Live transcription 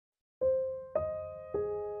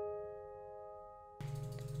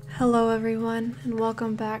Hello everyone, and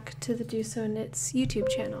welcome back to the Do So Knits YouTube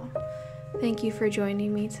channel. Thank you for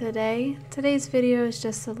joining me today. Today's video is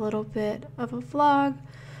just a little bit of a vlog,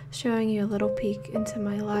 showing you a little peek into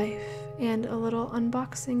my life and a little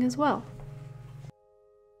unboxing as well.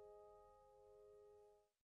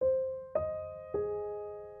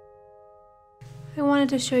 I wanted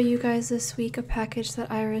to show you guys this week a package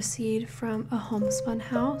that I received from a Homespun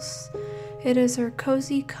House. It is her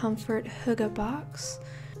Cozy Comfort Hygge Box.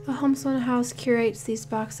 A Homespun House curates these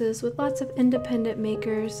boxes with lots of independent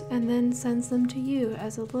makers and then sends them to you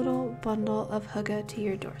as a little bundle of hygge to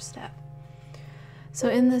your doorstep. So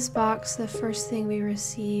in this box, the first thing we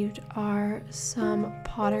received are some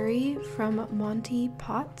pottery from Monti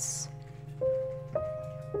pots.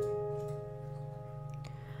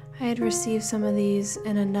 I had received some of these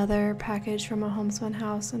in another package from a Homespun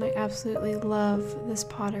House, and I absolutely love this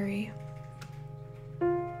pottery.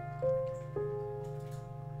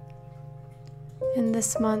 In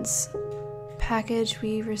this month's package,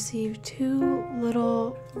 we received two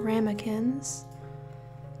little ramekins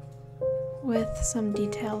with some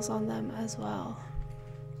details on them as well.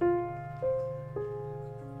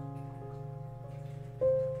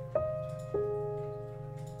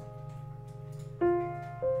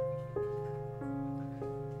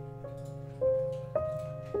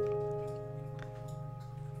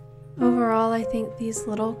 Overall, I think these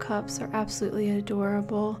little cups are absolutely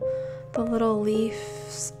adorable. The little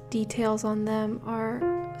leaf details on them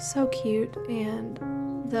are so cute, and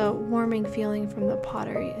the warming feeling from the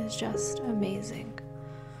pottery is just amazing.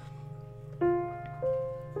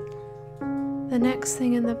 The next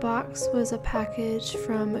thing in the box was a package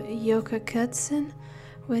from Homespun,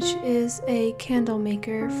 which is a candle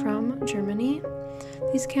maker from Germany.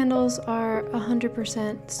 These candles are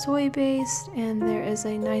 100% soy based, and there is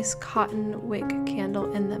a nice cotton wick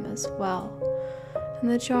candle in them as well. And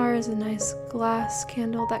the jar is a nice glass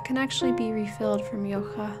candle that can actually be refilled from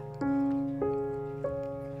Yocha.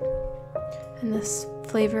 And this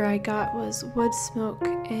flavor I got was wood smoke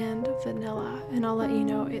and vanilla, and I'll let you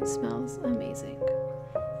know it smells amazing.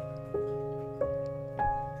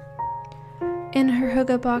 In her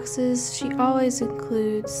hygge boxes, she always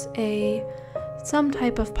includes some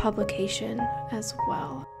type of publication as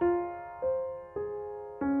well.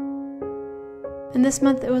 And this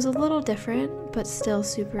month it was a little different, but still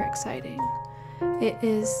super exciting. It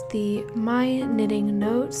is the My Knitting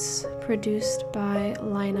Notes, produced by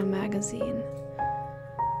Laine magazine.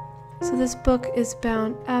 So this book is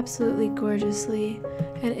bound absolutely gorgeously,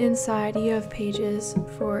 and inside you have pages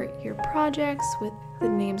for your projects with the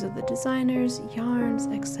names of the designers, yarns,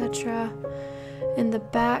 etc. In the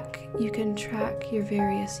back, you can track your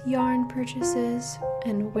various yarn purchases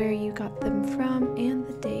and where you got them from and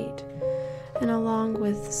the date, and along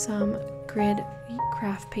with some grid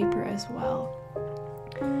craft paper as well.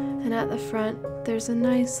 And at the front, there's a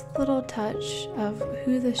nice little touch of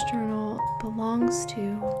who this journal belongs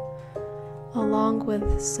to, along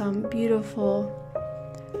with some beautiful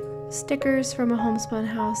stickers from a Homespun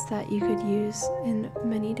House that you could use in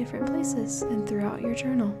many different places and throughout your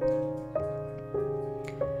journal.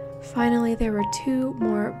 Finally, there were two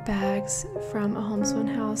more bags from a Homespun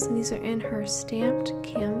House, and these are in her stamped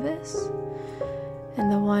canvas, and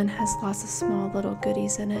the one has lots of small little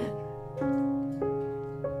goodies in it.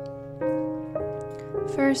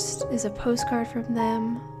 First is a postcard from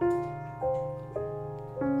them,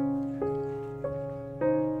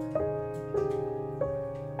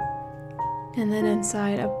 and then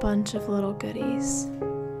inside a bunch of little goodies.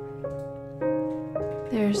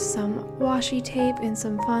 There's some washi tape in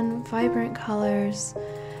some fun, vibrant colors,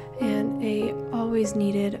 and a always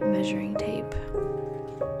needed measuring tape.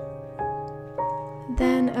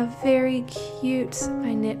 Then a very cute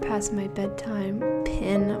I knit past my bedtime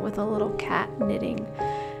pin with a little cat knitting,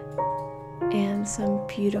 and some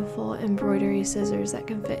beautiful embroidery scissors that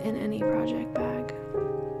can fit in any project bag.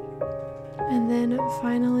 And then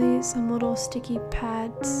finally some little sticky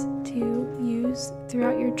pads to use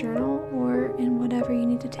throughout your journal or in whatever you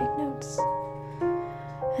need to take notes.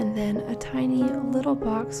 And then a tiny little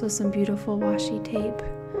box with some beautiful washi tape.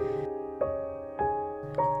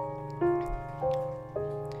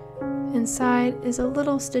 Inside is a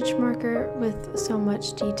little stitch marker with so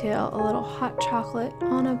much detail, a little hot chocolate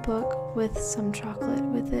on a book with some chocolate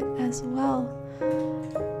with it as well.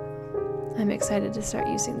 I'm excited to start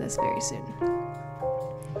using this very soon.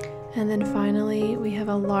 And then finally, we have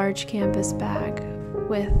a large canvas bag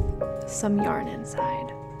with some yarn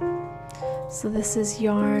inside. So this is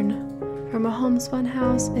yarn from a Homespun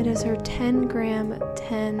House. It is her 10 gram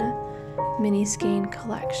 10 mini skein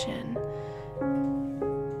collection.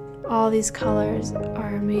 All these colors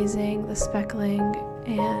are amazing, the speckling,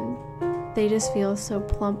 and they just feel so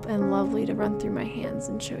plump and lovely to run through my hands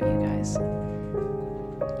and show you guys.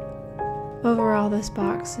 Overall, this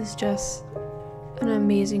box is just an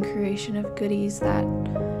amazing creation of goodies that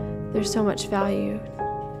there's so much value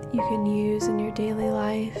you can use in your daily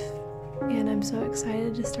life, and I'm so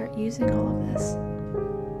excited to start using all of this.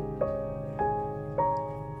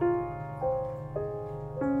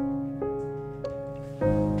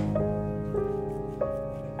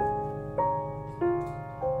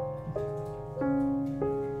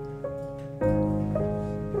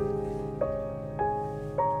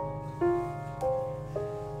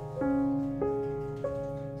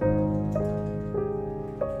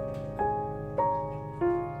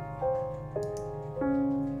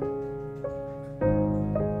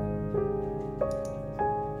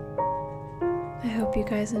 I hope you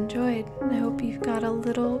guys enjoyed, and I hope you've got a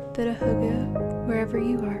little bit of hygge wherever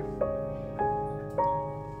you are.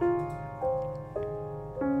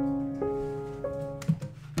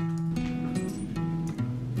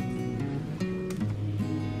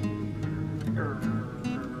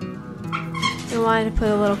 I wanted to put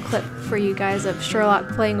a little clip for you guys of Sherlock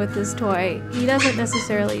playing with this toy. He doesn't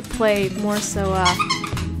necessarily play, more so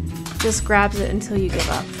just grabs it until you give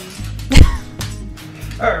up.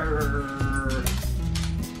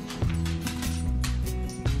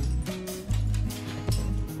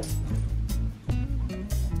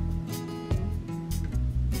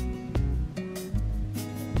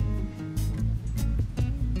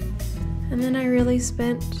 And then I really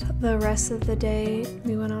spent the rest of the day,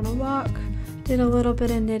 we went on a walk, did a little bit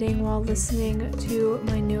of knitting while listening to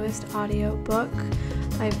my newest audiobook.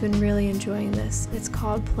 I've been really enjoying this. It's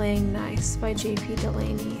called Playing Nice by J.P.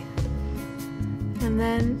 Delaney. And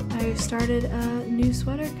then I started a new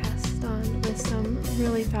sweater cast on with some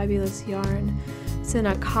really fabulous yarn. It's in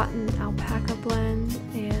a cotton alpaca blend,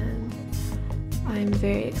 and I'm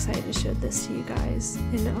very excited to show this to you guys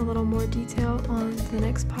in a little more detail on the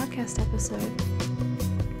next podcast episode.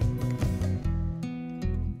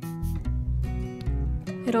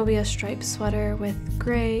 It'll be a striped sweater with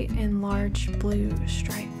gray and large blue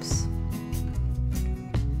stripes.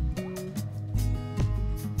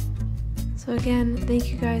 So again,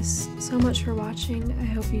 thank you guys so much for watching. I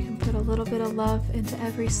hope you can put a little bit of love into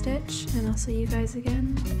every stitch, and I'll see you guys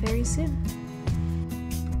again very soon.